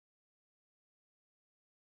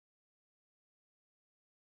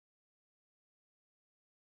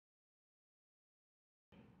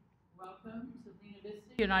Welcome to LENA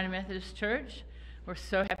VISTA United Methodist Church. We're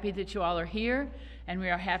so happy that you all are here, and we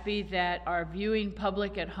are happy that our viewing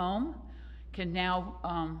public at home can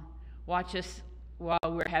now watch us while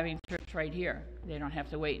we're having church right here. They don't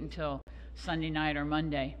have to wait until Sunday night or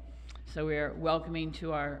Monday. So we're welcoming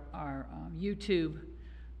to our YouTube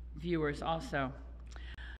viewers also.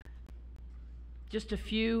 Just a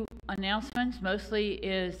few announcements. Mostly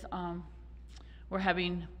is we're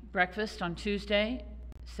having breakfast on Tuesday,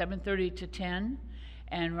 7:30 to 10,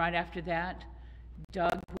 and right after that,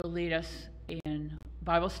 Doug will lead us in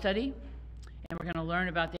Bible study, and we're going to learn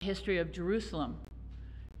about the history of Jerusalem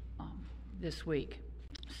this week.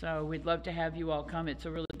 So we'd love to have you all come. It's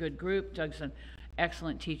a really good group. Doug's an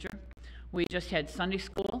excellent teacher. We just had Sunday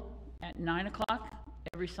school at 9 o'clock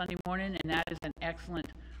every Sunday morning, and that is an excellent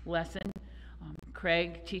lesson.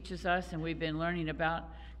 Craig teaches us, and we've been learning about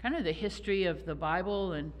kind of the history of the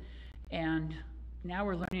Bible, and now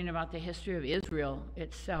we're learning about the history of Israel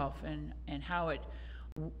itself and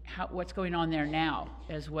what's going on there now,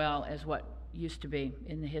 as well as what used to be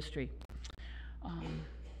in the history.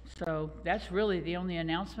 So that's really the only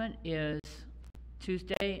announcement is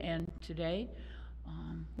Tuesday and today.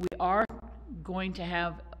 We are going to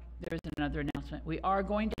have, there's another announcement, we are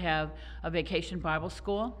going to have a vacation Bible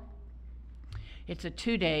school. It's a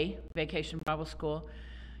 2-day vacation Bible school,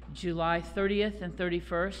 July 30th and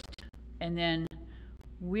 31st, and then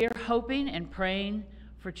we're hoping and praying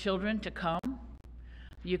for children to come.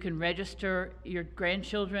 You can register your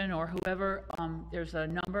grandchildren or whoever. There's a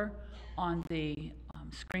number on the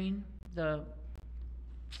screen, the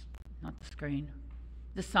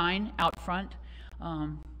sign out front.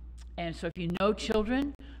 And so if you know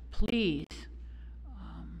children, please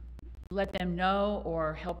let them know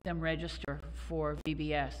or help them register for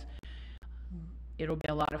VBS. It'll be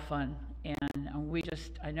a lot of fun. And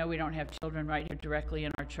I know we don't have children right here directly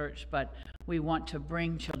in our church, but we want to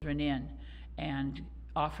bring children in and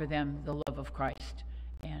offer them the love of Christ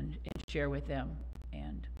and share with them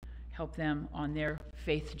and help them on their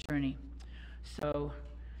faith journey. So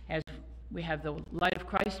as we have the light of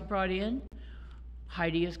Christ brought in,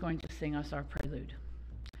 Heidi is going to sing us our prelude.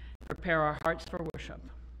 Prepare our hearts for worship.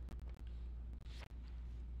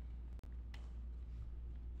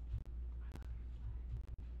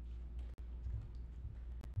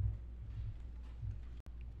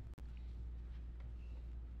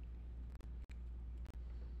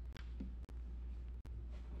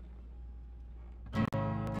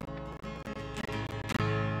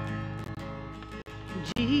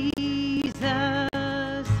 Jesus,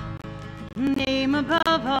 name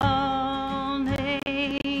above all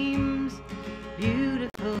names,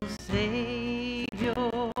 beautiful Savior,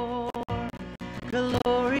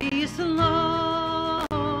 glorious Lord,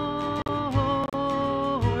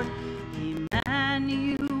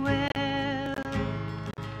 Emmanuel,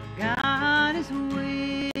 God is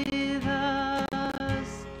with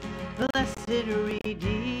us, blessed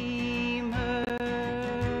Redeemer,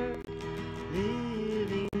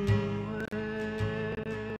 living Word.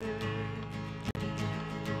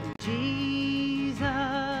 Jesus,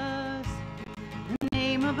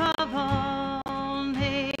 name above all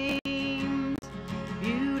names,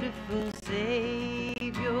 beautiful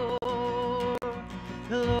Savior,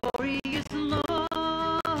 glorious Lord,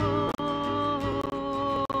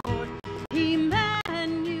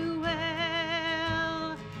 Emmanuel,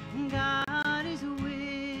 God is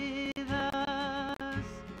with us,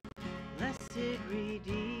 blessed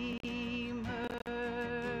Redeemer,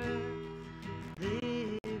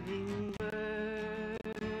 living Word.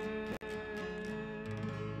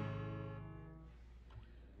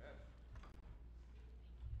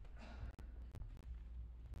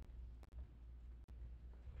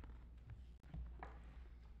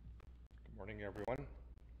 Good morning, everyone.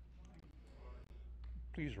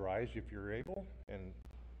 Please rise if you're able and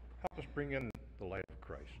help us bring in the light of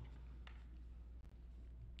Christ.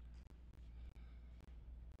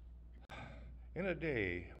 In a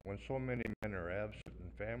day when so many men are absent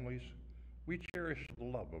in families, we cherish the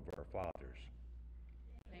love of our fathers.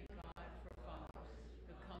 Thank God for fathers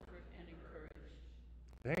who comfort and encourage.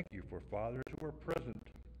 Thank you for fathers who are present,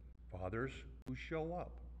 fathers who show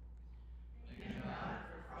up. Thank God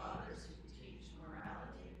for fathers who teach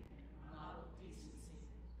morality and model decency.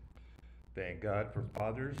 Thank God for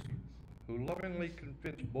fathers who lovingly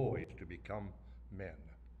convince boys to become men.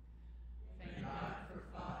 Thank God for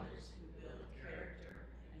fathers who build character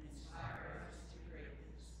and inspire us to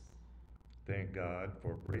greatness. Thank God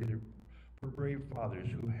for brave fathers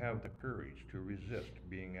who have the courage to resist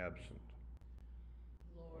being absent.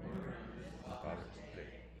 Lord, on this Father's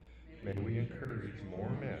Day, May we encourage more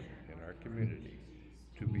men in our community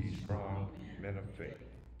to to be strong men of faith.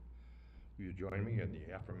 Will you join me in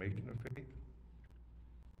the affirmation of faith?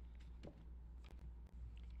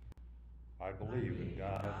 I believe in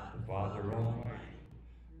God, the Father Almighty,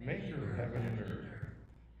 maker of heaven and earth,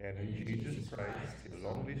 and in Jesus Christ, his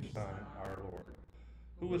only Son, our Lord,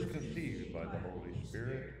 who was conceived by the Holy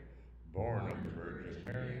Spirit, born of the Virgin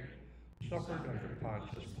Mary, suffered under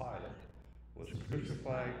Pontius Pilate, was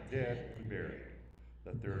crucified, dead, and buried.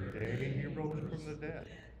 The third day he rose from the dead.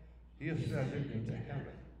 He ascended into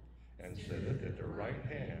heaven, and sitteth at the right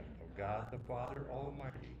hand of God the Father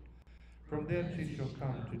Almighty. From thence he shall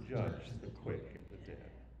come to judge the quick and the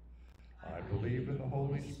dead. I believe in the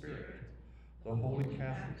Holy Spirit, the Holy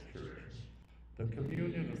Catholic Church, the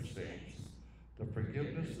communion of saints, the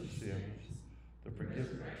forgiveness of sins, the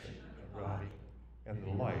forgiveness of body, and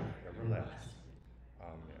the life everlasting.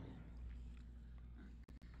 Amen.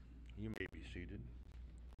 You may be seated.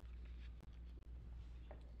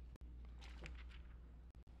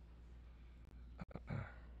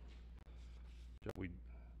 Shall we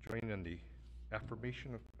join in the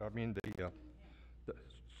affirmation of,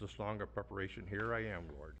 the song of preparation, Here I Am,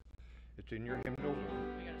 Lord. It's in your hymnal,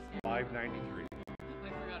 593. We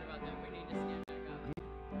forgot about that. We need to stand back up.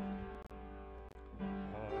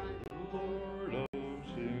 Lord of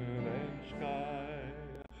sin and sky,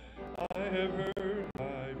 I have heard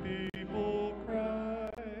my people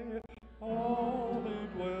cry, all who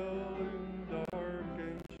dwell in dark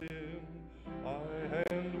and sin, I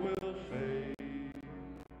hand will save.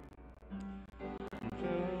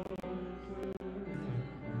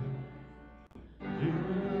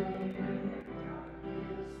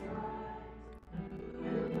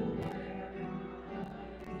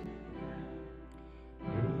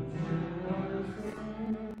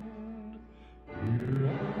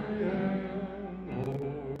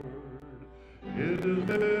 It is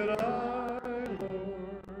that I,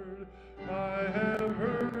 Lord, I have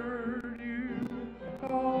heard you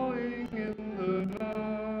calling in the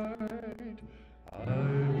night. I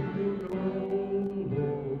will go,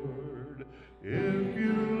 Lord, if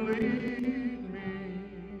you lead me.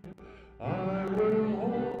 I will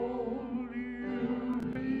hold you,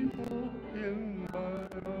 people, in my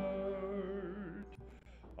heart.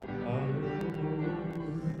 I will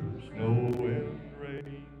snow and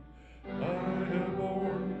rain. I have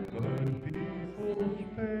borne my people's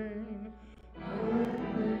pain. I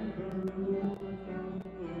remember from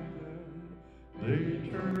them, they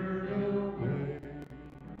turn away.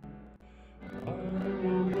 I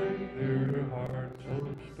will break their hearts of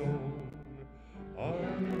stone. I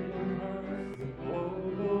will hide the love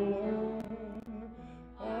alone.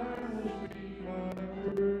 I will speak my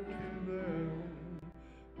word to them.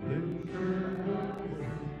 They turn away.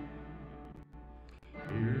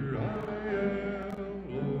 Here I am,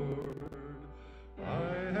 Lord, I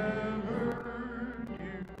have heard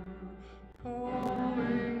you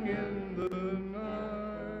calling in the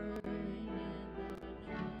night.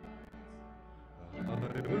 I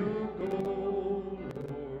will go,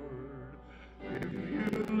 Lord, if you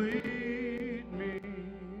lead me.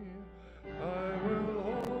 I will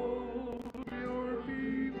hold your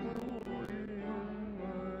people in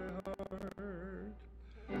my heart.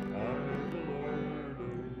 I am the Lord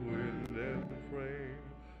of wind and flame.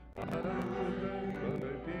 I will send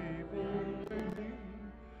my people name.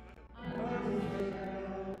 I will set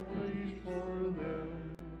a place for them.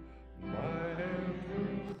 My hands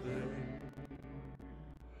will stay.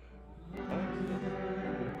 I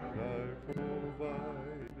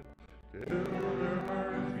provide till their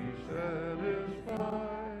hearts be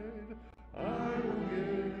satisfied. I will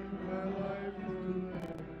give my life for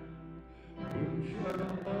them. Whom shall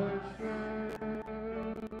I send?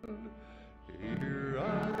 Here I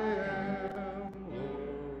am,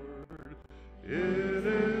 Lord. It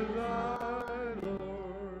is I,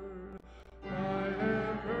 Lord. I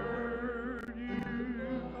have heard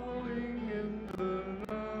you calling in the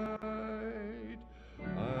night.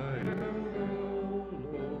 I am go,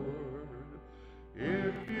 Lord.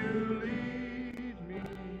 If you lead me,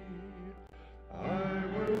 I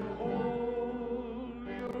will hold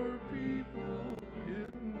your people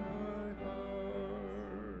in my heart.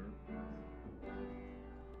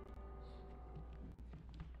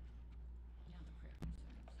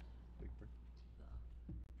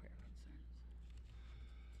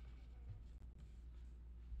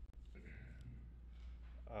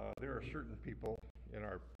 There are certain people in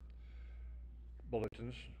our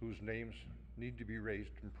bulletins whose names need to be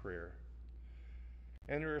raised in prayer.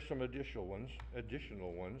 And there are some additional ones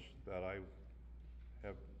that I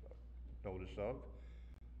have notice of.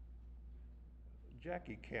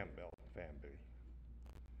 Jackie Campbell family,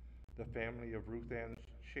 the family of Ruth Ann's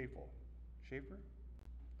Schaefer,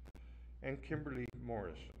 and Kimberly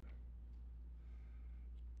Morrison.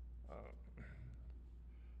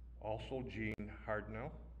 Also Jean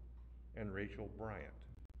Hardnell and Rachel Bryant.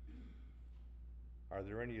 Are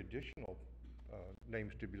there any additional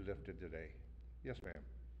names to be lifted today? Yes, ma'am.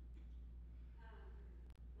 My sister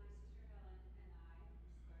Helen and I, Scarlett, we have a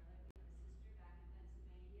sister back in Pennsylvania. Her name is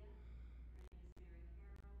Mary Carroll, and they think she has Lyme's disease. She's been very sick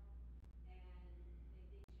for a week, and doctors are doing all sorts of tests on her, but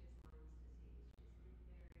she does live in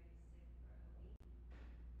the Boise area, and they think she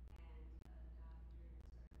may have Lyme's disease. So we would ask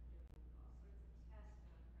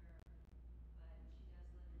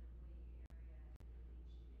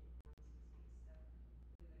for prayer for our sister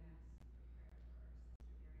Mary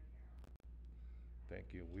Carroll.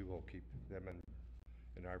 Thank you. We will keep them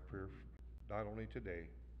in our prayer, not only today,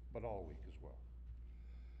 but all week as well.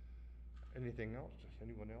 Anything else? Does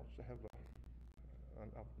anyone else have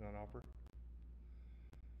an offer?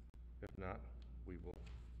 If not, we will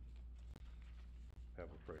have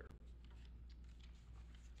a prayer.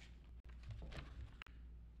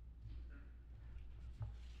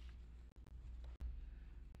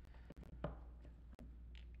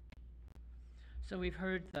 So we've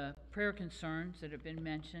heard the prayer concerns that have been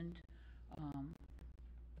mentioned,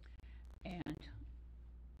 and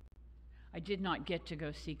I did not get to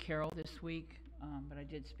go see Carol this week, but I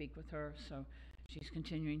did speak with her, so she's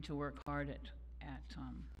continuing to work hard at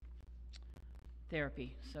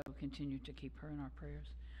therapy, so continue to keep her in our prayers.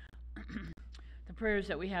 The prayers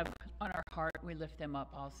that we have on our heart, we lift them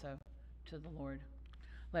up also to the Lord.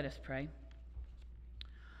 Let us pray.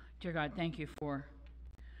 Dear God, thank you for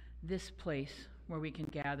this place where we can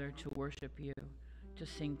gather to worship you, to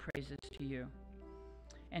sing praises to you,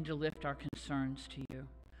 and to lift our concerns to you.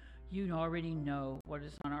 You already know what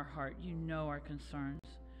is on our heart. You know our concerns,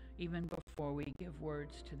 even before we give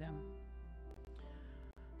words to them.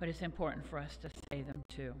 But it's important for us to say them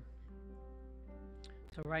too.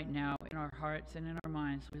 So right now, in our hearts and in our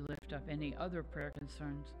minds, we lift up any other prayer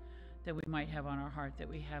concerns that we might have on our heart that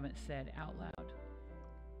we haven't said out loud.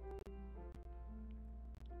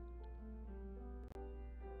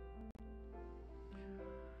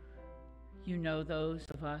 You know those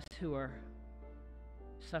of us who are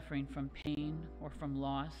suffering from pain or from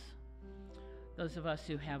loss, those of us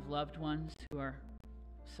who have loved ones who are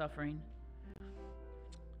suffering.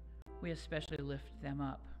 We especially lift them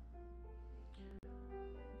up.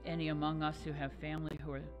 Any among us who have family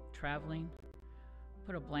who are traveling,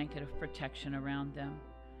 put a blanket of protection around them,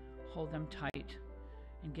 hold them tight,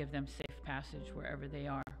 and give them safe passage wherever they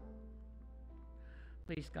are.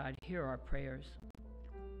 Please, God, hear our prayers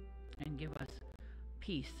and give us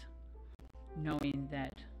peace, knowing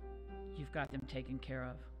that you've got them taken care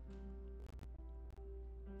of.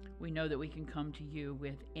 We know that we can come to you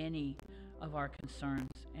with any of our concerns,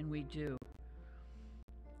 and we do.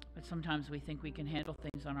 But sometimes we think we can handle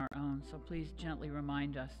things on our own, so please gently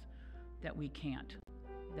remind us that we can't,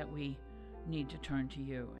 that we need to turn to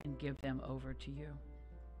you and give them over to you.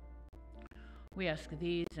 We ask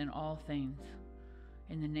these and all things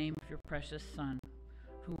in the name of your precious Son,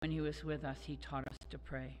 who when he was with us, he taught us to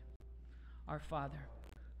pray. Our Father,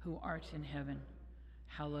 who art in heaven,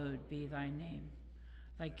 hallowed be thy name.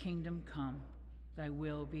 Thy kingdom come, thy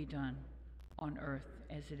will be done, on earth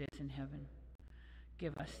as it is in heaven.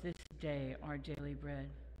 Give us this day our daily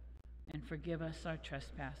bread, and forgive us our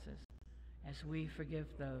trespasses, as we forgive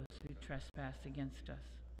those who trespass against us.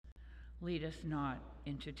 Lead us not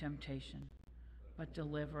into temptation, but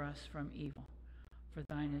deliver us from evil. For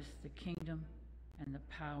thine is the kingdom, and the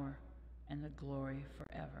power, and the glory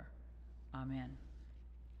forever. Amen.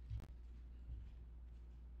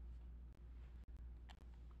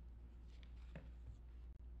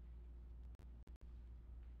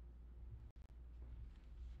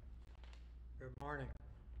 Good morning.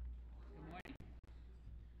 Good morning.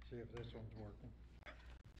 See if this one's working.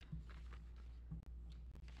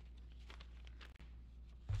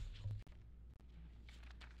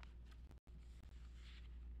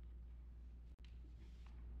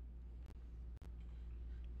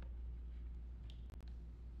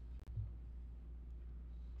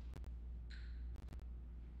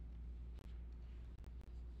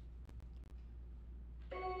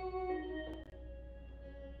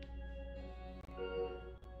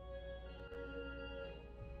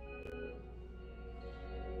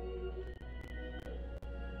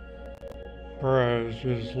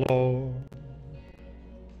 Precious Lord,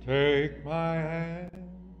 take my hand,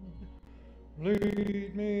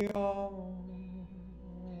 lead me on,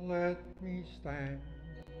 let me stand.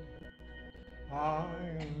 I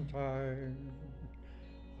am tired,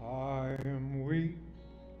 I am weak,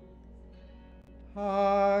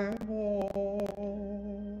 I am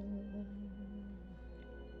worn.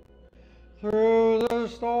 through the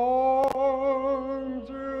storm,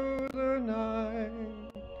 through the night.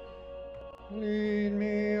 Lead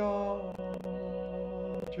me on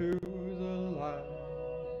to the light.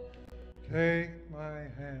 Take my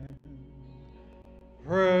hand,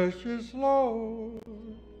 precious Lord,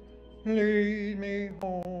 lead me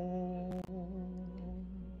home.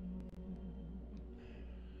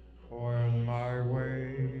 When my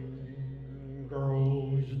way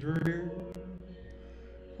grows drear,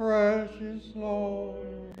 precious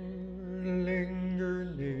Lord, linger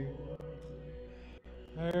near.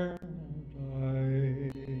 And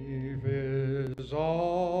life is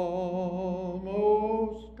almost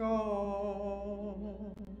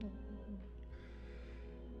gone.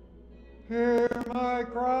 Hear my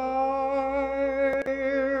cry,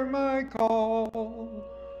 hear my call,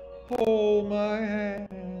 hold my hand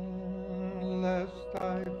lest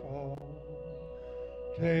I fall.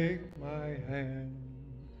 Take my hand,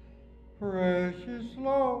 precious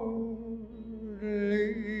Lord,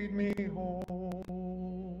 lead me home.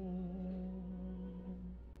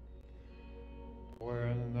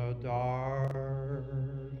 When the darkness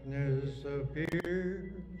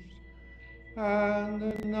appears and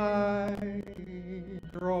the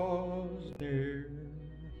night draws near,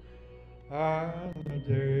 and the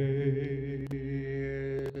day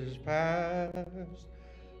is past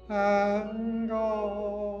and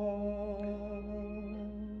gone.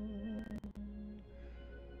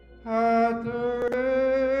 At the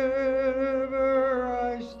river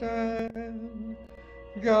I stand,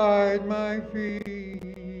 guide my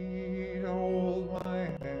feet, hold my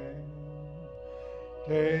hand,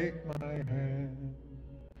 take my hand,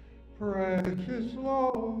 precious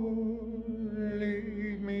Lord,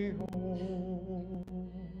 lead me home.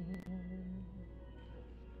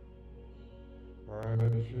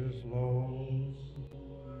 Precious Lord,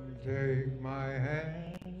 take my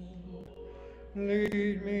hand,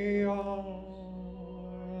 lead me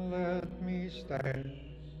on, let me stand.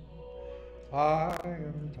 I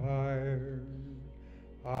am tired,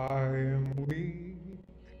 I am weak,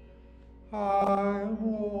 I am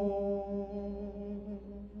worn.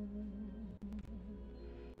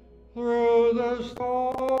 Through the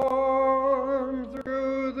storm,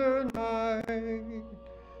 through the night,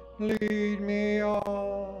 lead me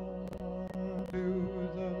on to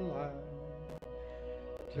the light.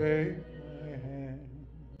 Take my hand,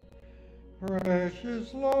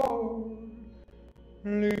 precious Lord,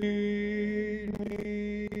 lead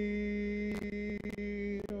me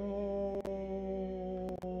on.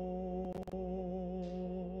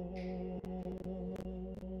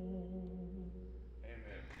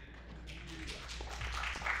 Amen.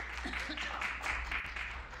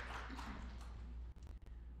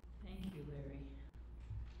 Thank you, Larry.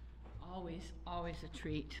 Always a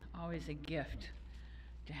treat, always a gift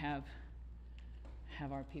to have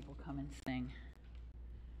our people come and sing.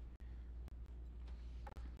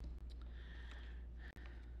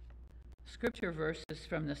 Scripture verses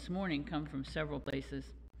from this morning come from several places,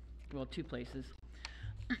 well, 2 places.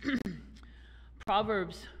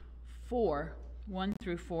 Proverbs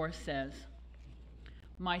 4:1-4 says,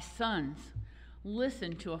 "My sons,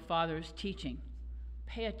 listen to a father's teaching.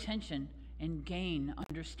 Pay attention and gain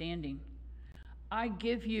understanding. I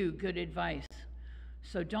give you good advice,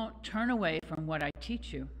 so don't turn away from what I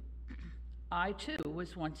teach you. I too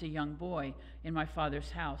was once a young boy in my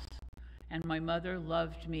father's house, and my mother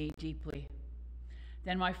loved me deeply.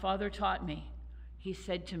 Then my father taught me. He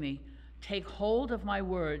said to me, 'Take hold of my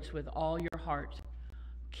words with all your heart.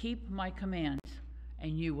 Keep my commands,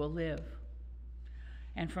 and you will live.'"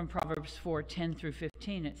 And from Proverbs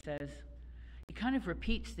 4:10-15, it says, he kind of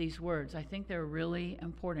repeats these words. I think they're really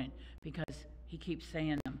important because he keeps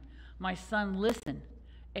saying them. "My son, listen,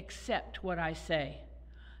 accept what I say.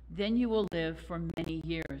 Then you will live for many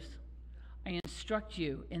years. I instruct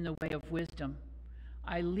you in the way of wisdom.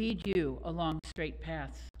 I lead you along straight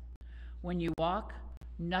paths. When you walk,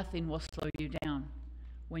 nothing will slow you down.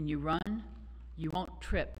 When you run, you won't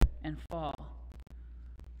trip and fall."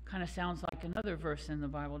 Kind of sounds like another verse in the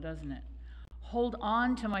Bible, doesn't it? "Hold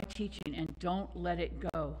on to my teaching and don't let it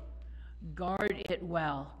go. Guard it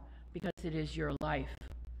well, because it is your life.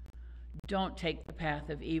 Don't take the path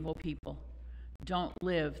of evil people. Don't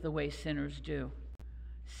live the way sinners do.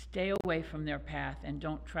 Stay away from their path and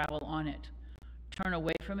don't travel on it. Turn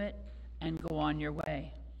away from it and go on your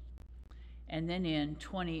way." And then in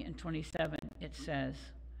 20 and 27, it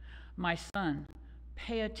says, "My son,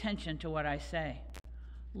 pay attention to what I say.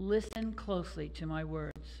 Listen closely to my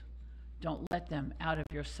words. Don't let them out of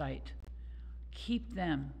your sight. Keep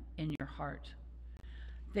them in your heart.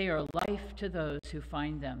 They are life to those who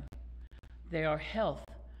find them. They are health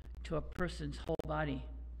to a person's whole body.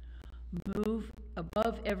 Move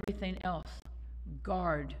above everything else.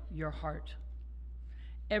 Guard your heart.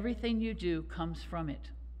 Everything you do comes from it.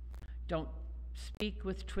 Don't speak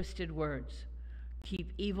with twisted words.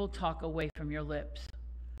 Keep evil talk away from your lips.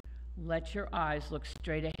 Let your eyes look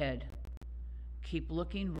straight ahead. Keep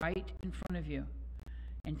looking right in front of you,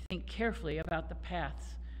 and think carefully about the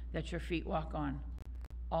paths that your feet walk on.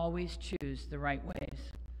 Always choose the right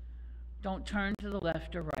ways. Don't turn to the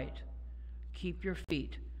left or right. Keep your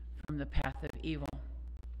feet from the path of evil.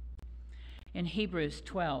 In Hebrews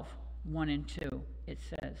 12:1 and 2, it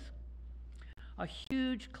says, "A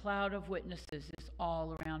huge cloud of witnesses is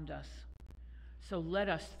all around us. So let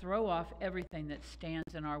us throw off everything that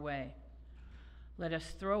stands in our way. Let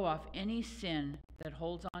us throw off any sin that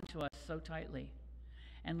holds on to us so tightly,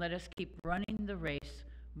 and let us keep running the race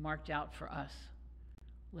marked out for us.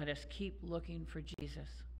 Let us keep looking for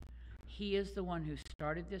Jesus. He is the one who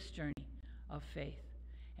started this journey of faith,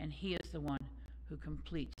 and he is the one who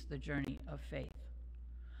completes the journey of faith."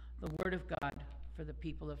 The word of God for the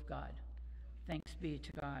people of God. Thanks be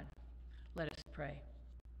to God. Let us pray.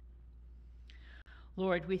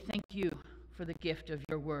 Lord, we thank you for the gift of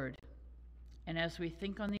your word. And as we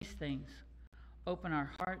think on these things, open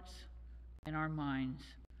our hearts and our minds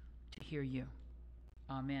to hear you.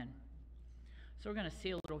 Amen. So we're going to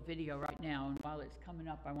see a little video right now, and while it's coming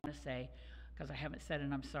up, I want to say, because I haven't said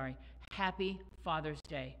it, I'm sorry, Happy Father's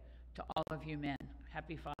Day to all of you men.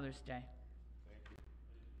 Happy Father's Day.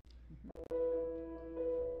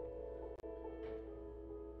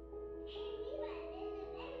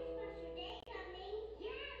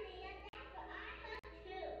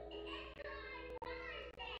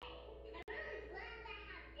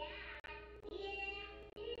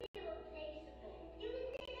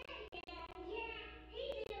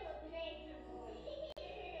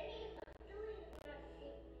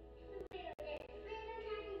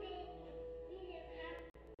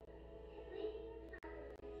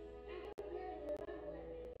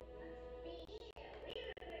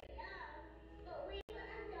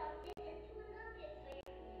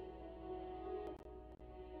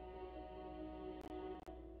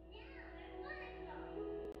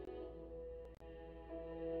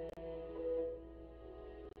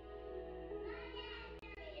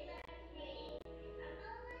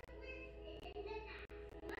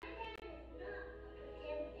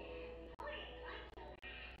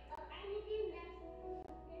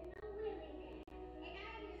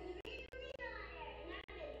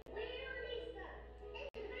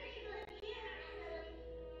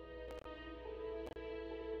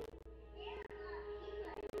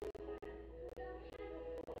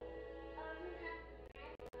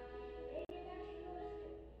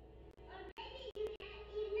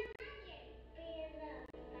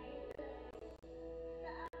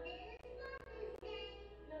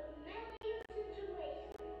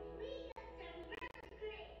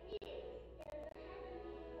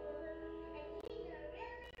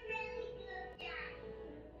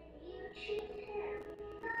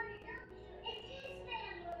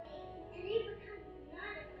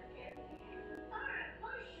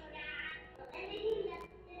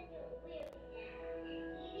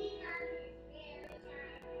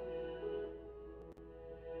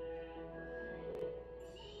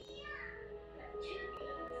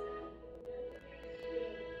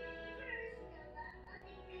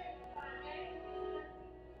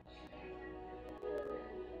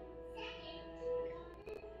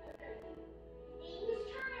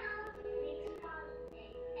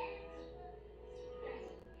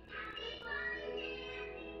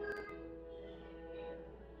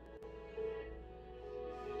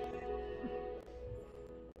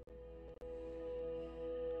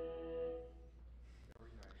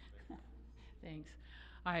 Thanks.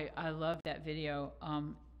 I love that video.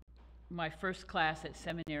 My first class at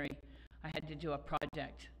seminary, I had to do a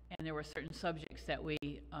project, and there were certain subjects that we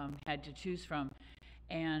had to choose from.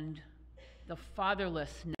 And the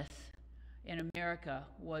fatherlessness in America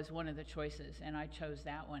was one of the choices, and I chose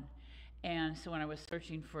that one. And so when I was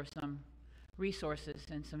searching for some resources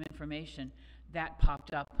and some information, that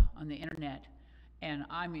popped up on the internet. And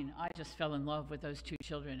I mean, I just fell in love with those two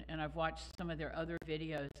children. And I've watched some of their other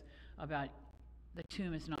videos about the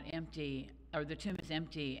tomb is not empty, or the tomb is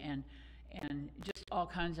empty, and just all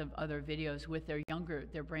kinds of other videos with their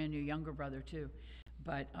brand new younger brother too.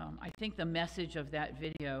 But I think the message of that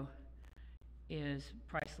video is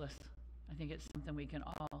priceless. I think it's something we can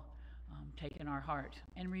all take in our heart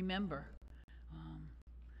and remember.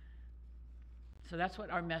 So that's what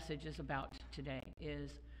our message is about today,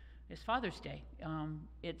 is Father's Day.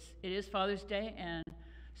 It is Father's Day, and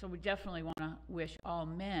So we definitely want to wish all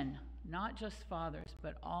men, not just fathers,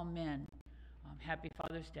 but all men, happy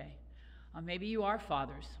Father's Day. Maybe you are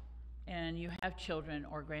fathers and you have children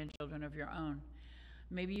or grandchildren of your own.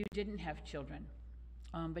 Maybe you didn't have children,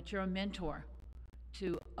 but you're a mentor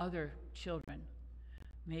to other children.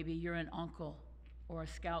 Maybe you're an uncle or a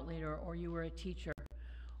scout leader, or you were a teacher,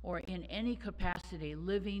 or in any capacity,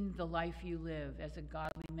 living the life you live as a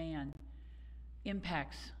godly man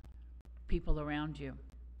impacts people around you.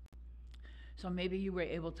 So maybe you were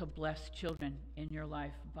able to bless children in your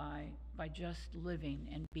life by just living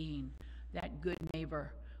and being that good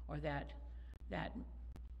neighbor or that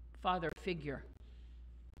father figure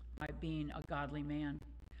by being a godly man.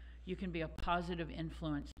 You can be a positive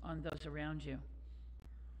influence on those around you.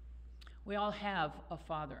 We all have a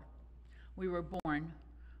father. We were born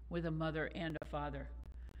with a mother and a father.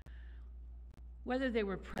 Whether they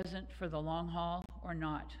were present for the long haul or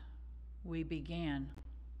not, we began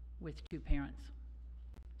with two parents.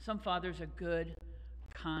 Some fathers are good,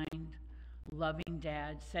 kind, loving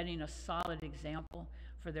dads, setting a solid example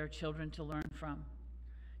for their children to learn from,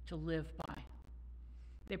 to live by.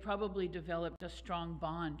 They probably developed a strong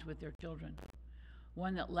bond with their children,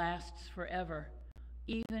 one that lasts forever,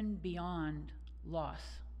 even beyond loss,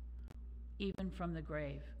 even from the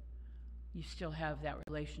grave. You still have that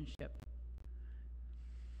relationship.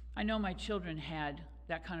 I know my children had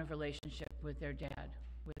that kind of relationship with their dad,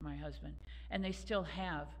 with my husband, and they still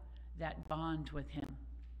have that bond with him.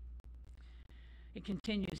 It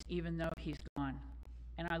continues even though he's gone.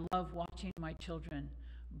 And I love watching my children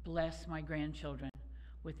bless my grandchildren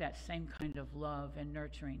with that same kind of love and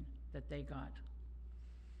nurturing that they got.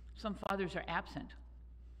 Some fathers are absent,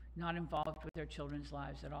 not involved with their children's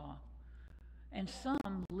lives at all. And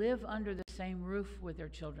some live under the same roof with their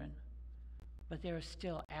children, but they are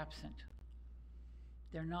still absent.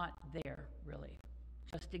 They're not there, really,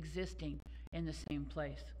 just existing in the same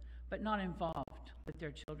place, but not involved with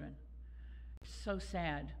their children. It's so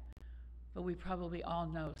sad, but we probably all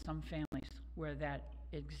know some families where that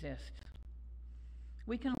exists.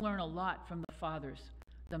 We can learn a lot from the fathers,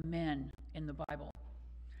 the men in the Bible.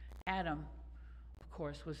 Adam, of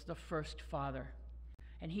course, was the first father,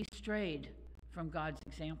 and he strayed from God's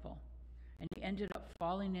example, and he ended up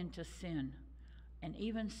falling into sin and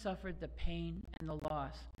even suffered the pain and the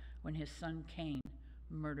loss when his son Cain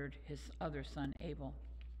murdered his other son Abel.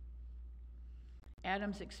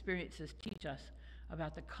 Adam's experiences teach us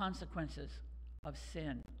about the consequences of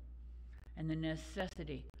sin and the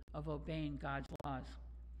necessity of obeying God's laws.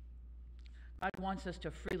 God wants us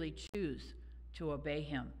to freely choose to obey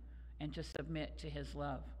him and to submit to his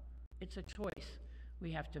love. It's a choice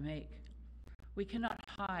we have to make. We cannot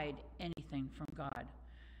hide anything from God,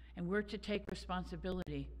 and we're to take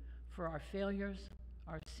responsibility for our failures,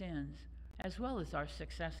 our sins, as well as our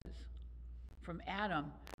successes. From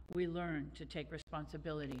Adam, we learn to take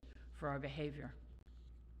responsibility for our behavior.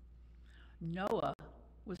 Noah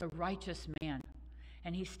was a righteous man,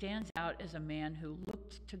 and he stands out as a man who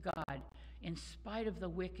looked to God in spite of the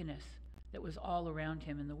wickedness that was all around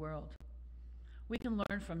him in the world. We can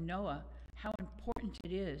learn from Noah how important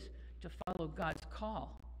it is to follow God's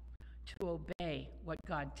call, to obey what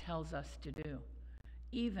God tells us to do,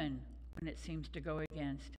 even when it seems to go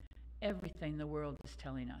against everything the world is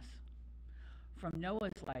telling us. From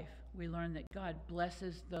Noah's life, we learn that God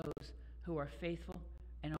blesses those who are faithful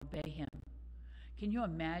and obey him. Can you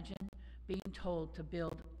imagine being told to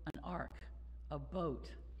build an ark, a boat,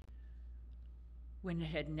 when it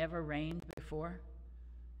had never rained before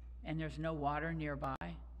and there's no water nearby?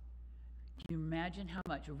 Can you imagine how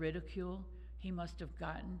much ridicule he must have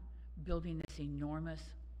gotten building this enormous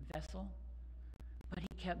vessel? But he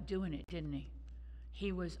kept doing it, didn't he?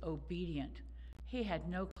 He was obedient. He had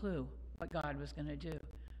no clue what God was going to do,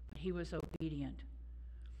 but he was obedient.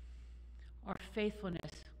 Our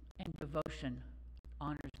faithfulness and devotion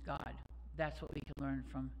honors God. That's what we can learn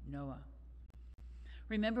from Noah.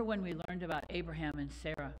 Remember when we learned about Abraham and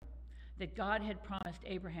Sarah, that God had promised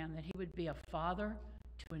Abraham that he would be a father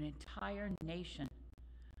to an entire nation.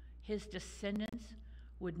 His descendants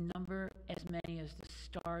would number as many as the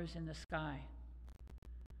stars in the sky.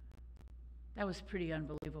 That was pretty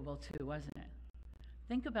unbelievable too, wasn't it?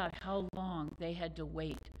 Think about how long they had to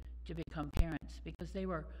wait to become parents, because they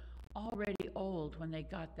were already old when they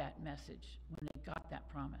got that message, when they got that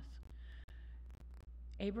promise.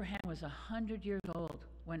 Abraham was 100 years old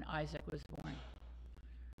when Isaac was born.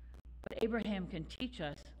 But Abraham can teach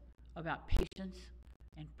us about patience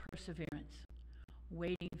and perseverance,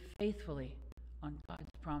 waiting faithfully on God's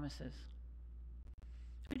promises.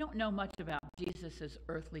 We don't know much about Jesus'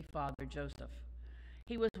 earthly father, Joseph.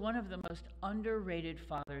 He was one of the most underrated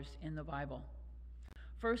fathers in the Bible.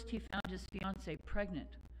 First, he found his fiancée pregnant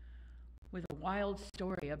with a wild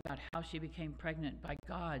story about how she became pregnant by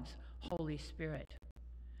God's Holy Spirit.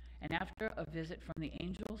 And after a visit from the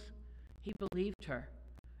angels, he believed her,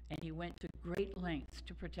 and he went to great lengths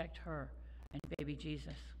to protect her and baby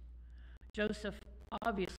Jesus. Joseph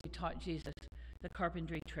obviously taught Jesus the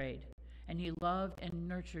carpentry trade, and he loved and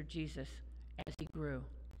nurtured Jesus as he grew.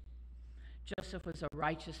 Joseph was a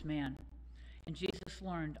righteous man, and Jesus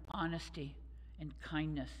learned honesty and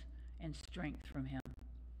kindness and strength from him.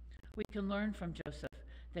 We can learn from Joseph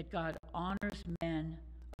that God honors men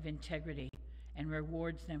of integrity and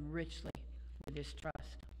rewards them richly with his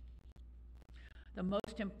trust. The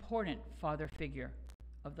most important father figure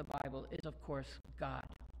of the Bible is, of course, God,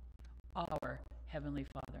 our Heavenly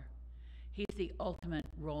Father. He's the ultimate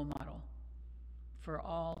role model for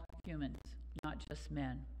all humans, not just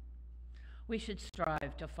men. We should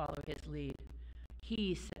strive to follow his lead.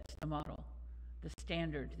 He sets the model, the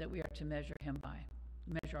standard that we are to measure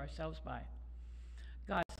ourselves by.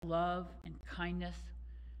 God's love and kindness,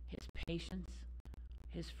 his patience,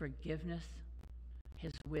 his forgiveness,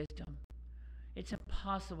 his wisdom. It's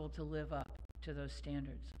impossible to live up to those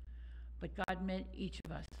standards. But God met each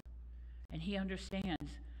of us, and he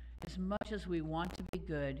understands as much as we want to be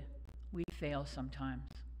good, we fail sometimes.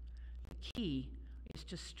 The key is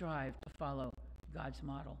to strive to follow God's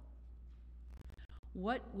model.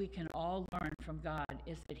 What we can all learn from God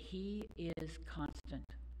is that he is constant.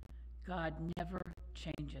 God never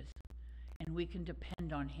changes, and we can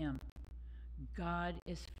depend on him. God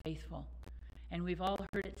is faithful, and we've all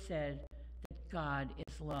heard it said that God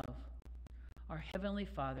is love. Our Heavenly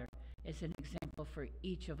Father is an example for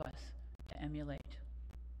each of us to emulate.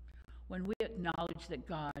 When we acknowledge that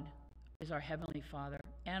God is our Heavenly Father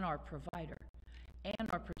and our provider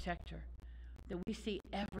and our protector, that we see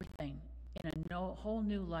everything in a whole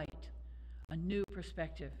new light, a new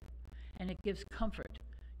perspective, and it gives comfort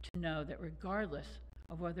to know that regardless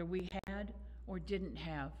of whether we had or didn't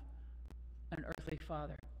have an earthly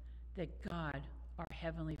father, that God, our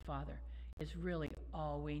Heavenly Father, is really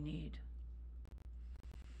all we need.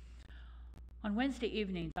 On Wednesday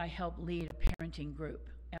evenings, I help lead a parenting group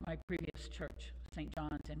at my previous church, St.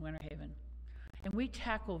 John's in Winter Haven. And we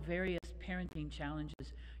tackle various parenting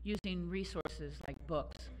challenges using resources like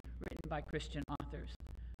books written by Christian authors,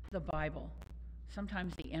 the Bible,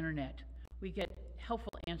 sometimes the internet. We get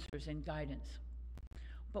helpful answers and guidance.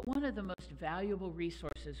 But one of the most valuable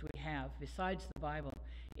resources we have, besides the Bible,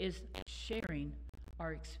 is sharing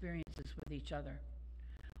our experiences with each other.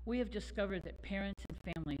 We have discovered that parents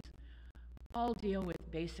and families all deal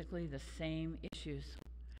with basically the same issues.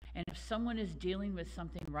 And if someone is dealing with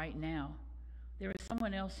something right now, there is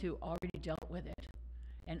someone else who already dealt with it.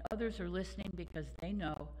 And others are listening because they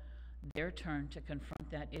know their turn to confront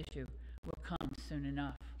that issue will come soon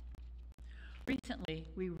enough. Recently,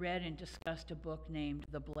 we read and discussed a book named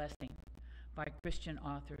The Blessing by Christian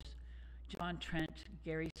authors John Trent,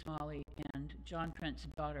 Gary Smalley, and John Trent's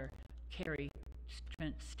daughter, Carrie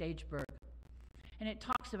Trent Stageberg. And it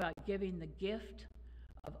talks about giving the gift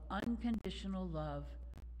of unconditional love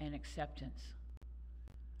and acceptance.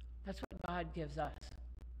 That's what God gives us,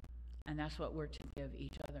 and that's what we're to give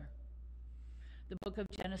each other. The book of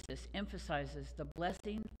Genesis emphasizes the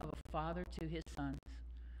blessing of a father to his sons.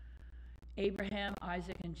 Abraham,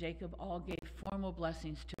 Isaac, and Jacob all gave formal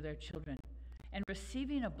blessings to their children, and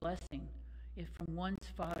receiving a blessing from one's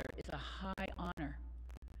father is a high honor,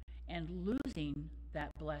 and losing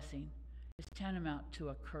that blessing is tantamount to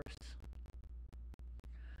a curse.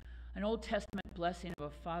 An Old Testament blessing of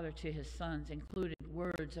a father to his sons included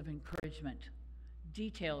words of encouragement,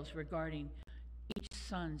 details regarding each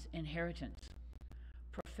son's inheritance,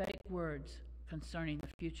 prophetic words concerning the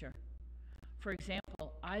future. For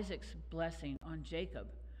example, Isaac's blessing on Jacob,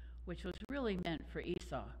 which was really meant for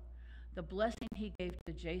Esau. The blessing he gave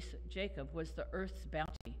to Jacob was the earth's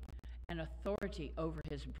bounty and authority over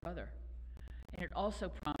his brother. And it also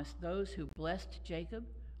promised those who blessed Jacob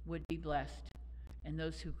would be blessed, and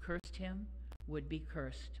those who cursed him would be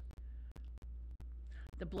cursed.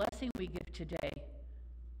 The blessing we give today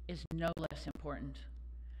is no less important.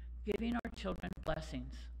 Giving our children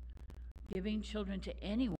blessings, giving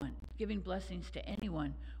blessings to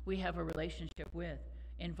anyone we have a relationship with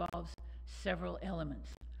involves several elements.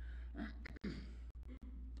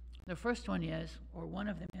 The first one is, or one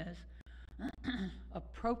of them is,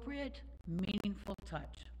 appropriate, meaningful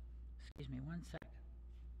touch. Excuse me, one sec.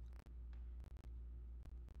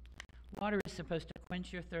 Water is supposed to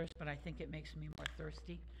quench your thirst, but I think it makes me more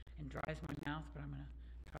thirsty and dries my mouth, but I'm going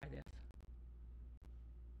to try this.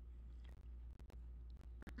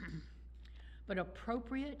 but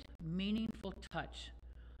appropriate, meaningful touch.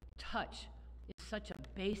 Touch is such a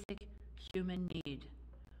basic human need.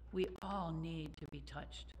 We all need to be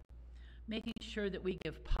touched. Making sure that we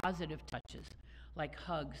give positive touches, like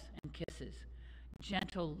hugs and kisses,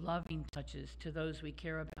 gentle, loving touches to those we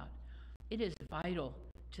care about. It is vital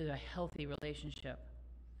to a healthy relationship.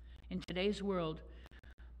 In today's world,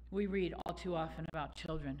 we read all too often about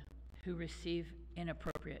children who receive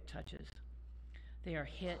inappropriate touches. They are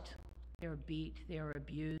hit, they are beat, they are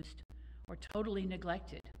abused, or totally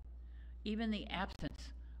neglected. Even the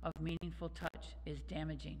absence of meaningful touch is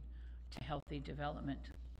damaging to healthy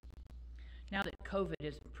development. Now that COVID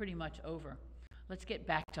is pretty much over, let's get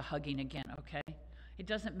back to hugging again, okay? It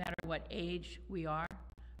doesn't matter what age we are,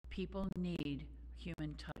 people need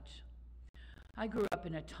human touch. I grew up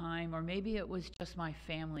in a time, or maybe it was just my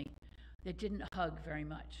family, that didn't hug very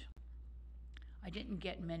much. I didn't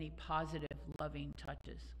get many positive, loving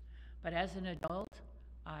touches. But as an adult,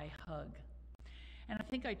 I hug. And I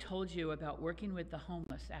think I told you about working with the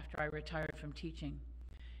homeless after I retired from teaching.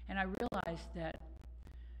 And I realized that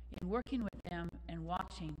in working with them and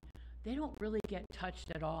watching, they don't really get touched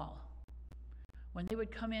at all. When they would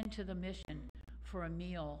come into the mission for a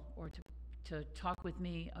meal or to talk with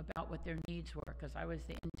me about what their needs were, because I was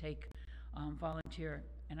the intake volunteer,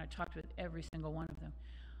 and I talked with every single one of them,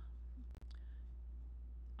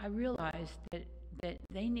 I realized that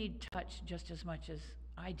they need touch just as much as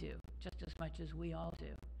I do, just as much as we all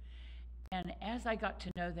do. And as I got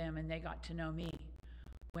to know them and they got to know me,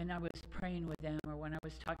 when I was praying with them or when I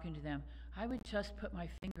was talking to them, I would just put my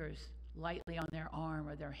fingers lightly on their arm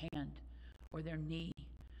or their hand or their knee.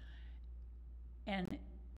 And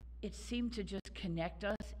it seemed to just connect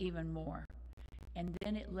us even more. And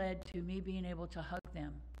then it led to me being able to hug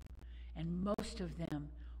them. And most of them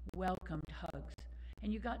welcomed hugs.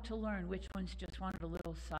 And you got to learn which ones just wanted a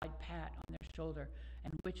little side pat on their shoulder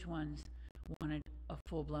and which ones wanted a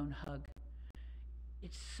full-blown hug.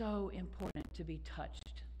 It's so important to be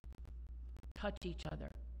touched. Touch each other.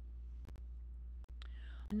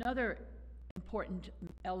 Another important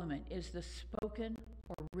element is the spoken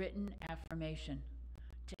or written affirmation.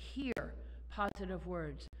 To hear positive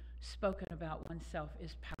words spoken about oneself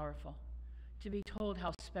is powerful. To be told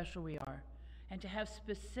how special we are and to have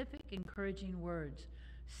specific encouraging words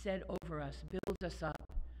said over us builds us up,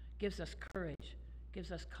 gives us courage, gives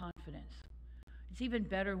us confidence. It's even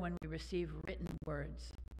better when we receive written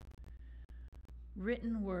words.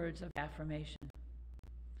 Written words of affirmation.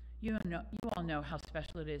 You all know how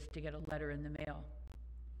special it is to get a letter in the mail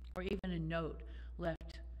or even a note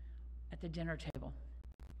left at the dinner table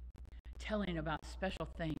telling about special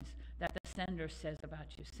things that the sender says about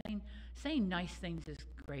you. Saying nice things is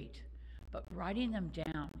great, but writing them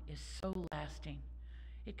down is so lasting.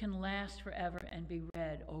 It can last forever and be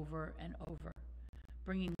read over and over,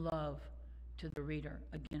 bringing love to the reader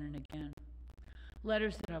again and again.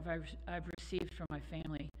 Letters that I've received from my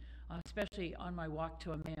family, especially on my walk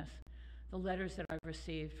to Emmaus, the letters that I've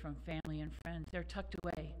received from family and friends, they're tucked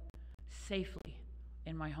away safely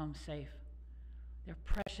in my home safe. They're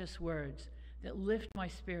precious words that lift my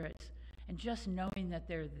spirits, and just knowing that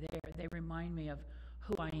they're there, they remind me of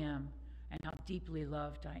who I am and how deeply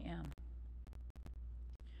loved I am.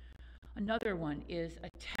 Another one is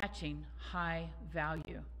attaching high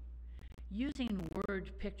value. Using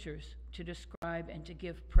word pictures to describe and to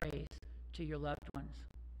give praise to your loved ones.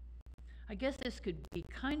 I guess this could be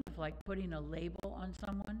kind of like putting a label on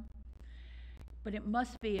someone, but it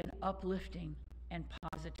must be an uplifting and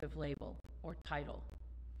positive label or title.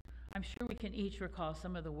 I'm sure we can each recall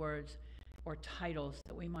some of the words or titles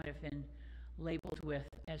that we might have been labeled with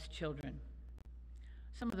as children.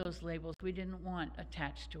 Some of those labels we didn't want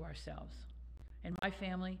attached to ourselves. In my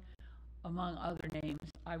family, among other names,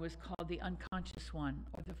 I was called the unconscious one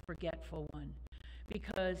or the forgetful one,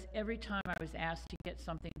 because every time I was asked to get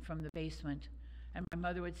something from the basement, and my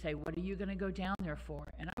mother would say, "What are you going to go down there for?"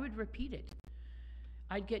 And I would repeat it.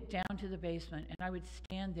 I'd get down to the basement and I would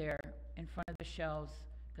stand there in front of the shelves,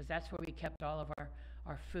 because that's where we kept all of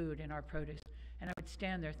our food and our produce. And I would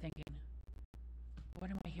stand there thinking,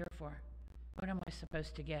 what am I here for? What am I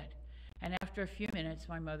supposed to get? And after a few minutes,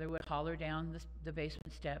 my mother would holler down the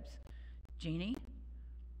basement steps, "Jeannie,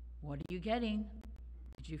 what are you getting?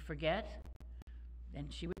 Did you forget?" Then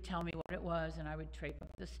she would tell me what it was, and I would trape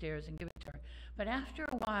up the stairs and give it to her. But after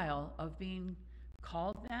a while of being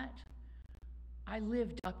called that, I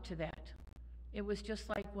lived up to that. It was just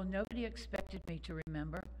like, well, nobody expected me to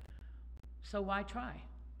remember, so why try?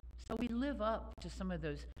 So we live up to some of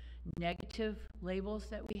those negative labels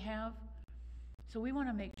that we have. So we want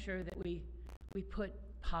to make sure that we put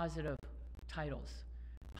positive titles,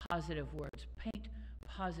 positive words,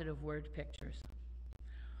 positive word pictures.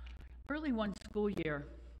 Early one school year,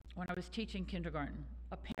 when I was teaching kindergarten,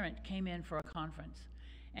 a parent came in for a conference,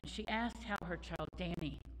 and she asked how her child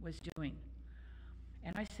Danny was doing.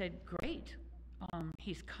 And I said, great.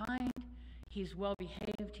 He's kind, he's well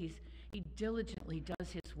behaved, he diligently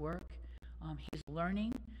does his work, he's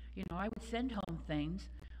learning. You know, I would send home things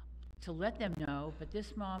to let them know, but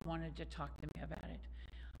this mom wanted to talk to me about it.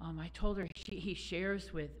 I told her he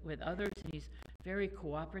shares with others, and he's very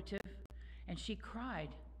cooperative. And she cried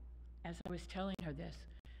as I was telling her this.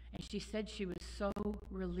 And she said she was so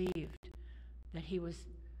relieved that he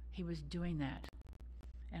was doing that.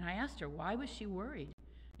 And I asked her, why was she worried?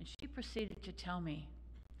 And she proceeded to tell me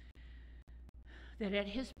that at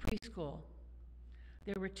his preschool,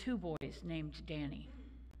 there were two boys named Danny.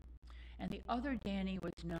 And the other Danny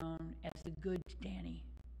was known as the good Danny.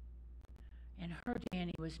 And her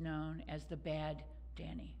Danny was known as the bad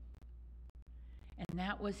Danny. And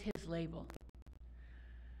that was his label.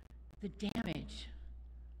 The damage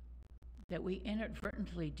that we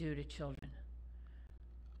inadvertently do to children,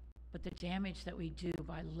 but the damage that we do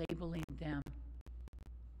by labeling them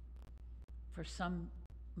for some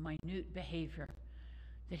minute behavior,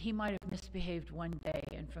 that he might have misbehaved one day,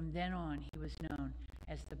 and from then on he was known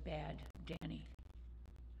as the bad Danny.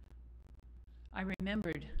 I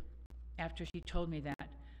remembered, after she told me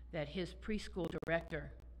that his preschool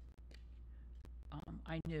director,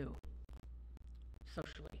 I knew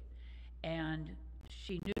socially, and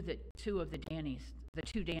she knew that the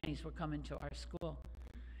two Dannys were coming to our school,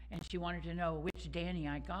 and she wanted to know which Danny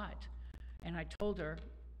I got. And I told her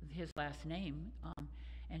his last name,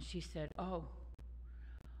 and she said,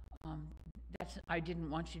 I didn't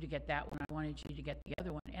want you to get that one, I wanted you to get the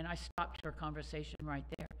other one. And I stopped her conversation right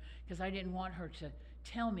there, because I didn't want her to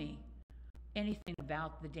tell me anything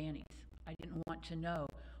about the Dannys. I didn't want to know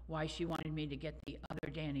why she wanted me to get the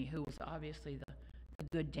other Danny, who was obviously the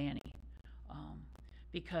good Danny.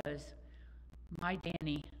 Because my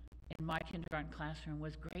Danny in my kindergarten classroom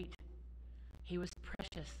was great. He was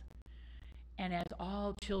precious. And as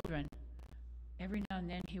all children, every now and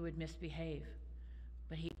then he would misbehave,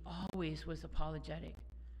 but he always was apologetic.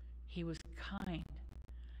 He was kind.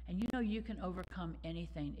 And you know, you can overcome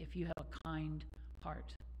anything if you have a kind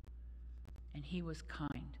heart. And he was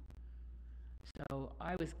kind. So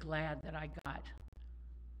I was glad that I got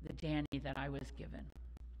the Danny that I was given.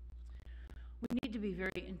 We need to be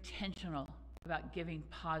very intentional about giving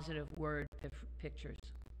positive word pictures.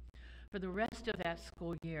 For the rest of that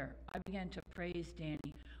school year, I began to praise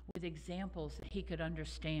Danny with examples that he could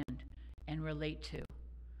understand and relate to,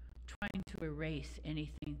 trying to erase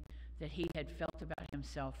anything that he had felt about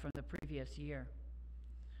himself from the previous year.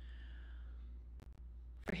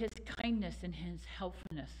 For his kindness and his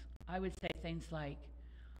helpfulness, I would say things like,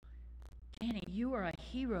 Danny, you are a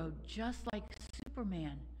hero just like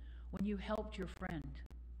Superman when you helped your friend.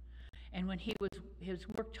 And when he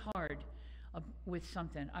worked hard with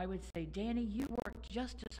something, I would say, Danny, you worked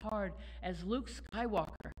just as hard as Luke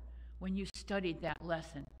Skywalker when you studied that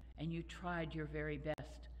lesson and you tried your very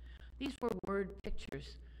best. These were word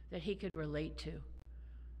pictures that he could relate to,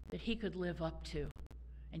 that he could live up to,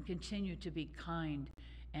 and continue to be kind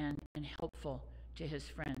and helpful to his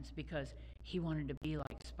friends, because he wanted to be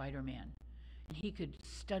like Spider-Man. And he could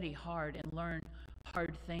study hard and learn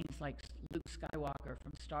hard things like Luke Skywalker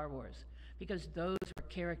from Star Wars, because those were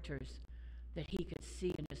characters that he could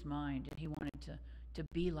see in his mind, and he wanted to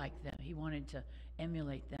be like them. He wanted to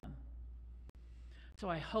emulate them. So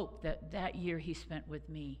I hope that that year he spent with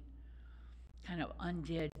me kind of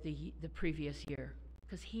undid the previous year,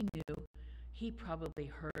 because he knew, he probably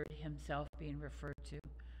heard himself being referred to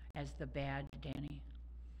as the bad Danny.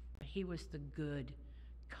 But he was the good,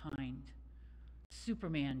 kind,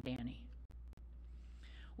 Superman Danny.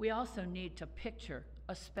 We also need to picture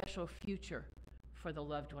a special future for the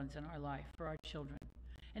loved ones in our life, for our children.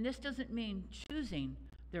 And this doesn't mean choosing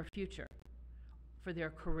their future for their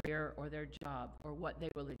career or their job or what they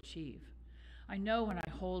will achieve. I know when I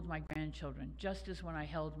hold my grandchildren, just as when I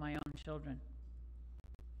held my own children,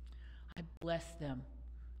 I bless them,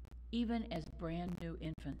 even as brand new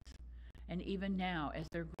infants, and even now as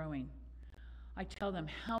they're growing. I tell them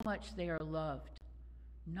how much they are loved,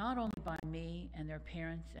 not only by me and their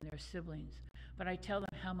parents and their siblings, but I tell them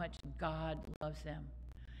how much God loves them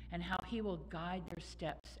and how he will guide their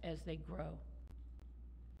steps as they grow.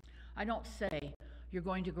 I don't say you're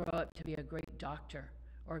going to grow up to be a great doctor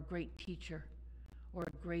or a great teacher or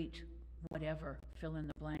a great whatever, fill in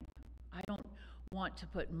the blank. I don't want to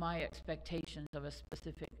put my expectations of a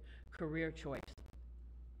specific career choice.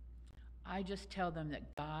 I just tell them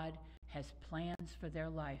that God has plans for their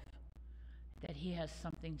life, that He has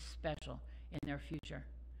something special in their future.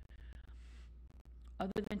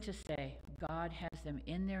 Other than to say, God has them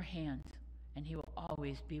in their hands and He will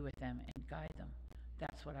always be with them and guide them.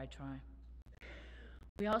 That's what I try.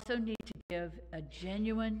 We also need to give a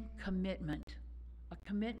genuine commitment. A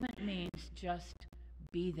commitment means just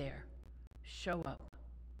be there, show up.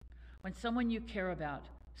 When someone you care about,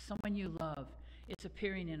 someone you love, is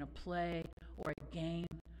appearing in a play or a game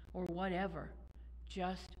or whatever,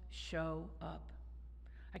 just show up.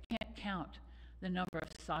 I can't count the number of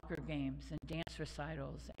soccer games and dance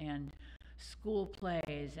recitals and school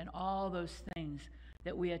plays and all those things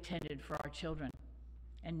that we attended for our children.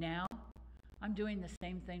 And now I'm doing the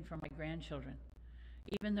same thing for my grandchildren,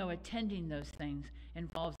 even though attending those things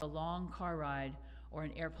involves a long car ride or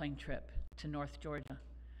an airplane trip to North Georgia.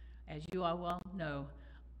 As you all well know,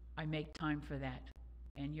 I make time for that,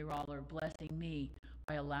 and you all are blessing me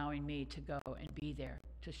by allowing me to go and be there,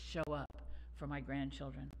 to show up for my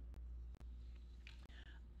grandchildren.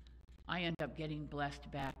 I end up getting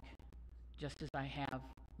blessed back just as I have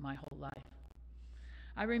my whole life.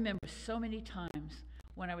 I remember so many times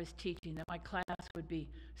when I was teaching that my class would be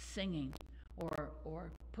singing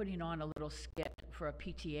or putting on a little skit for a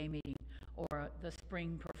PTA meeting or the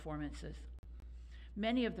spring performances.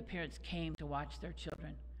 Many of the parents came to watch their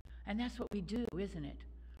children, and that's what we do, isn't it?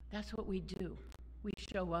 That's what we do. We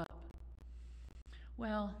show up.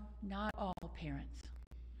 Well, not all parents.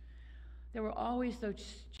 There were always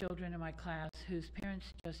those children in my class whose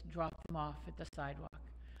parents just dropped them off at the sidewalk,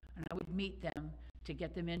 and I would meet them to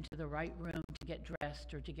get them into the right room to get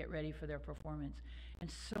dressed or to get ready for their performance. And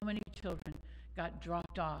so many children got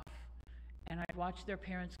dropped off, and I'd watch their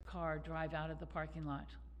parents' car drive out of the parking lot.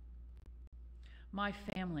 My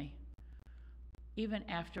family, even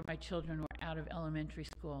after my children were out of elementary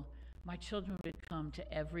school, my children would come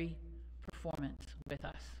to every performance with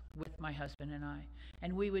us, with my husband and I,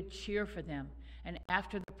 and we would cheer for them. And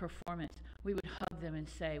after the performance, we would hug them and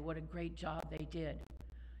say what a great job they did,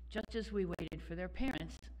 just as we waited for their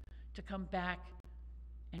parents to come back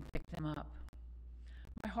and pick them up.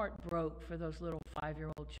 My heart broke for those little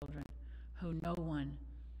 5-year-old children who no one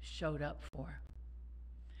showed up for.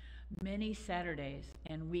 Many Saturdays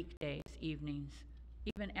and weekdays evenings,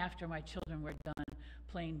 even after my children were done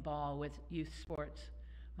playing ball with youth sports,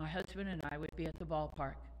 my husband and I would be at the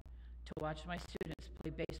ballpark to watch my students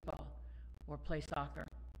play baseball or play soccer.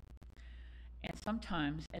 And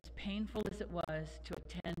sometimes, as painful as it was to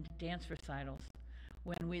attend dance recitals,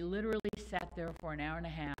 when we literally sat there for an hour and a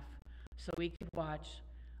half so we could watch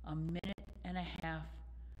a minute and a half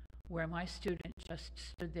where my student just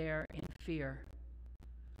stood there in fear,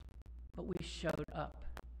 but we showed up.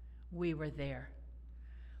 We were there.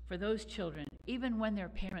 For those children, even when their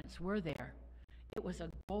parents were there, it was a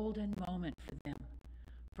golden moment for them,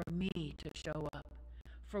 for me to show up.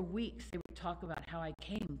 For weeks, they would talk about how I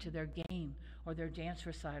came to their game or their dance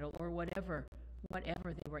recital or whatever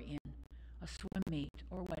they were in, a swim meet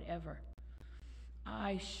or whatever.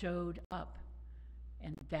 I showed up,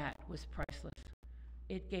 and that was priceless.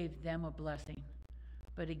 It gave them a blessing.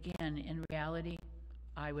 But again, in reality,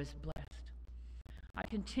 I was blessed. I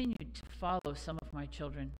continued to follow some of my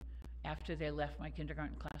children after they left my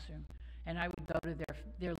kindergarten classroom, and I would go to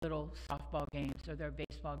their little softball games or their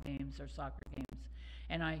baseball games or soccer games.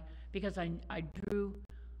 And because I drew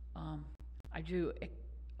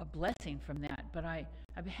a blessing from that, but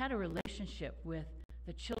I've had a relationship with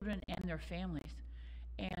the children and their families.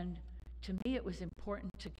 And to me, it was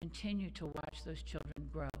important to continue to watch those children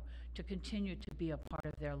grow, to continue to be a part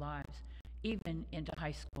of their lives, even into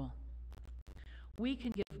high school. We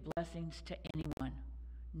can give blessings to anyone,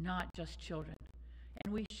 not just children.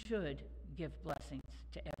 And we should give blessings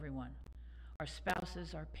to everyone. Our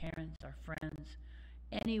spouses, our parents, our friends,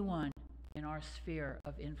 anyone in our sphere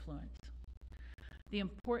of influence. The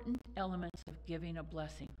important elements of giving a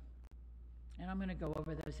blessing, and I'm going to go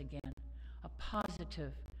over those again. A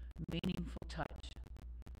positive, meaningful touch,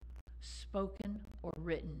 spoken or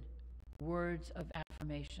written words of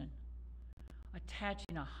affirmation,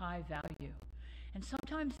 attaching a high value. And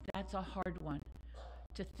sometimes that's a hard one,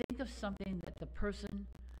 to think of something that the person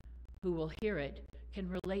who will hear it can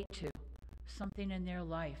relate to, something in their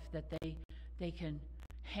life that they can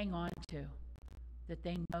hang on to, that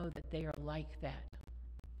they know that they are like that.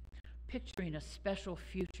 Picturing a special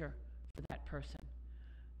future for that person,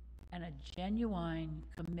 and a genuine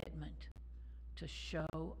commitment to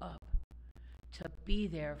show up, to be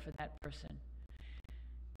there for that person.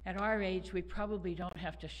 At our age, we probably don't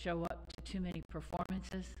have to show up to too many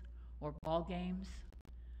performances or ball games,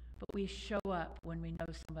 but we show up when we know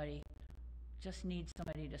somebody just needs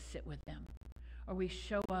somebody to sit with them. Or we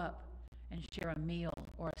show up and share a meal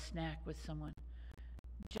or a snack with someone.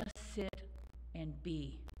 Just sit and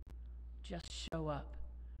be. Just show up.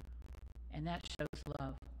 And that shows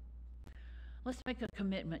love. Let's make a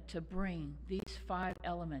commitment to bring these 5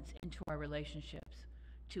 elements into our relationships,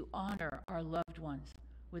 to honor our loved ones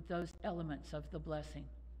with those elements of the blessing,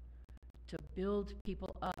 to build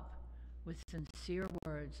people up with sincere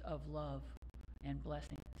words of love and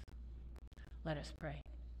blessings. Let us pray.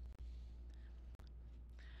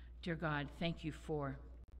 Dear God, thank you for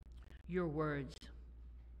your words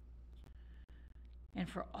and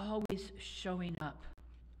for always showing up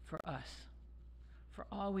for us, for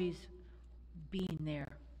always being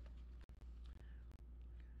there,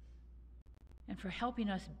 and for helping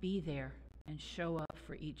us be there and show up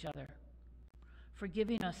for each other, for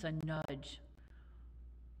giving us a nudge,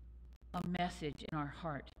 a message in our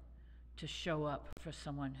heart to show up for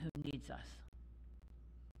someone who needs us.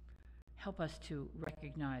 Help us to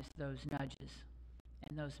recognize those nudges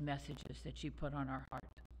and those messages that you put on our heart.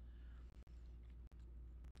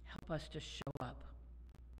 Help us to show up.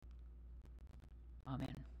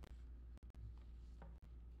 Amen.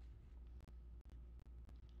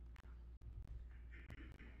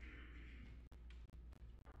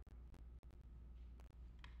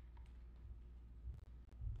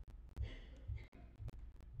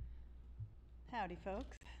 Howdy,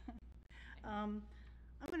 folks. I'm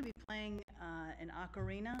going to be playing an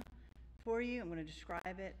ocarina for you. I'm going to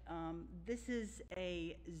describe it. This is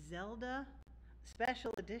a Zelda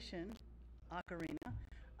special edition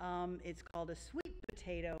ocarina. It's called a sweet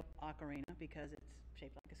potato ocarina because it's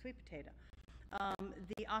shaped like a sweet potato.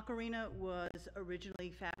 The ocarina was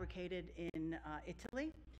originally fabricated in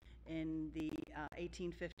Italy in the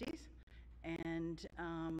 1850s. And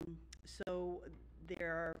so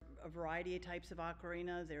there are a variety of types of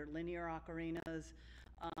ocarinas. There are linear ocarinas.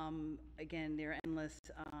 Again, there are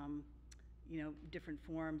endless, different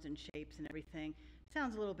forms and shapes and everything.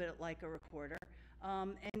 Sounds a little bit like a recorder.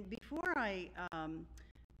 And before I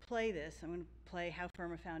play this, I'm going to play How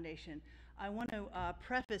Firm a Foundation. I want to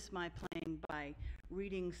preface my playing by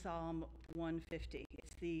reading Psalm 150.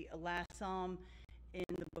 It's the last psalm in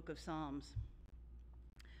the book of Psalms.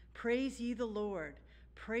 Praise ye the Lord.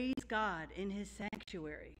 Praise God in his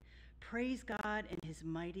sanctuary. Praise God in his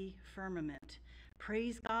mighty firmament.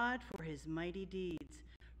 Praise God for his mighty deeds.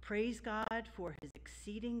 Praise God for his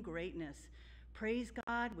exceeding greatness. Praise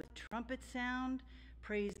God with trumpet sound.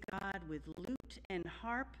 Praise God with lute and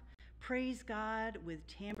harp. Praise God with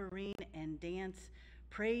tambourine and dance.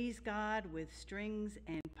 Praise God with strings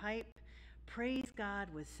and pipe. Praise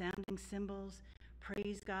God with sounding cymbals.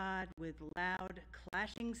 Praise God with loud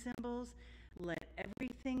clashing cymbals. Let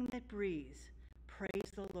everything that breathes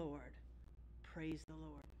praise the Lord. Praise the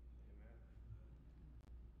Lord.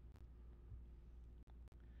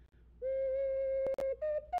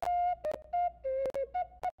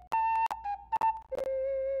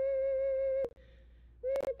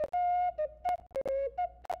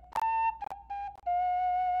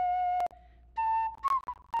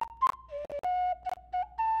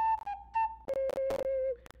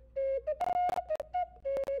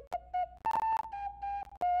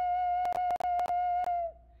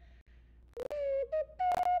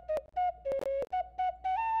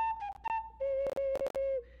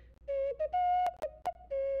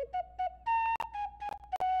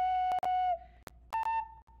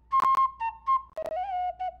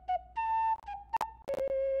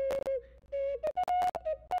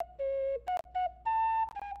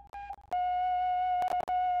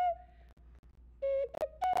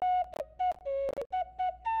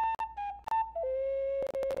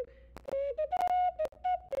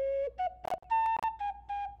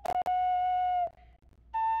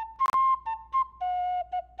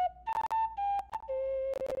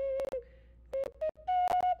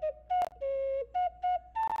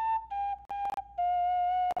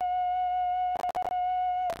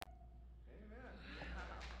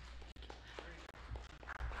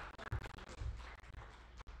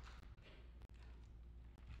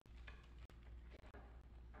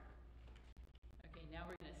 Now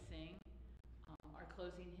we're going to sing our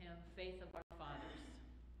closing hymn, Faith of Our Fathers.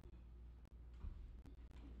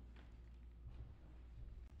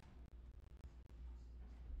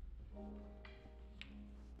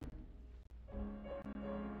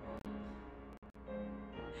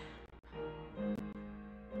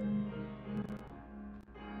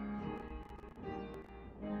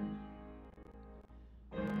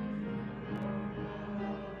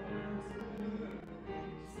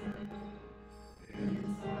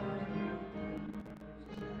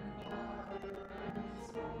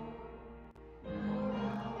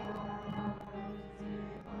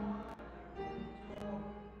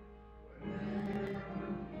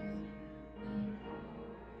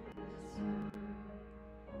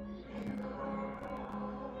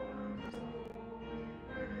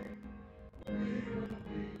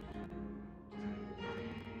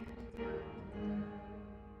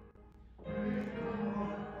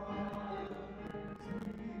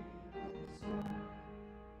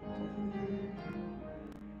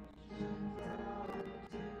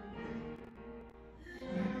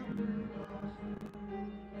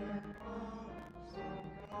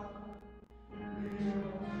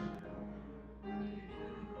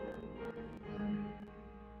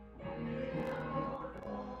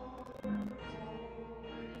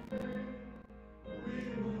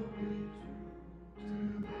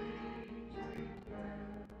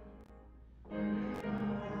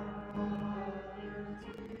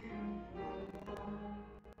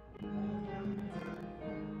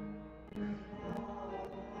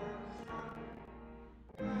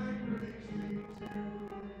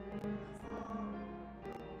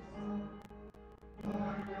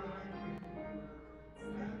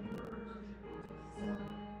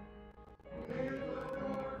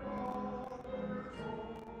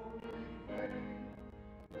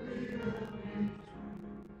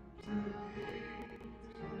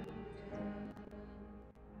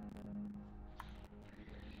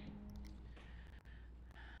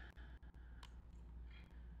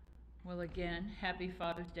 Well, again, happy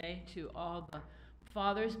Father's Day to all the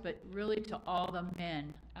fathers, but really to all the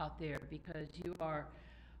men out there, because you are,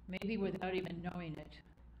 maybe without even knowing it,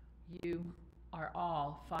 you are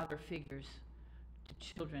all father figures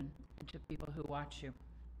to children and to people who watch you.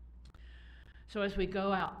 So as we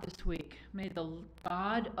go out this week, may the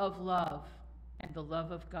God of love and the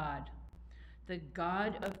love of God, the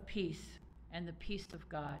God of peace and the peace of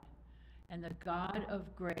God, and the God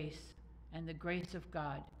of grace and the grace of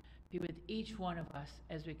God be with each one of us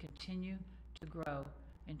as we continue to grow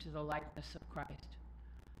into the likeness of Christ.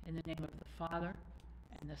 In the name of the Father,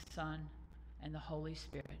 and the Son, and the Holy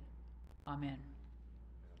Spirit. Amen.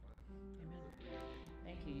 Amen.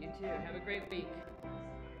 Thank you. You too. Have a great week.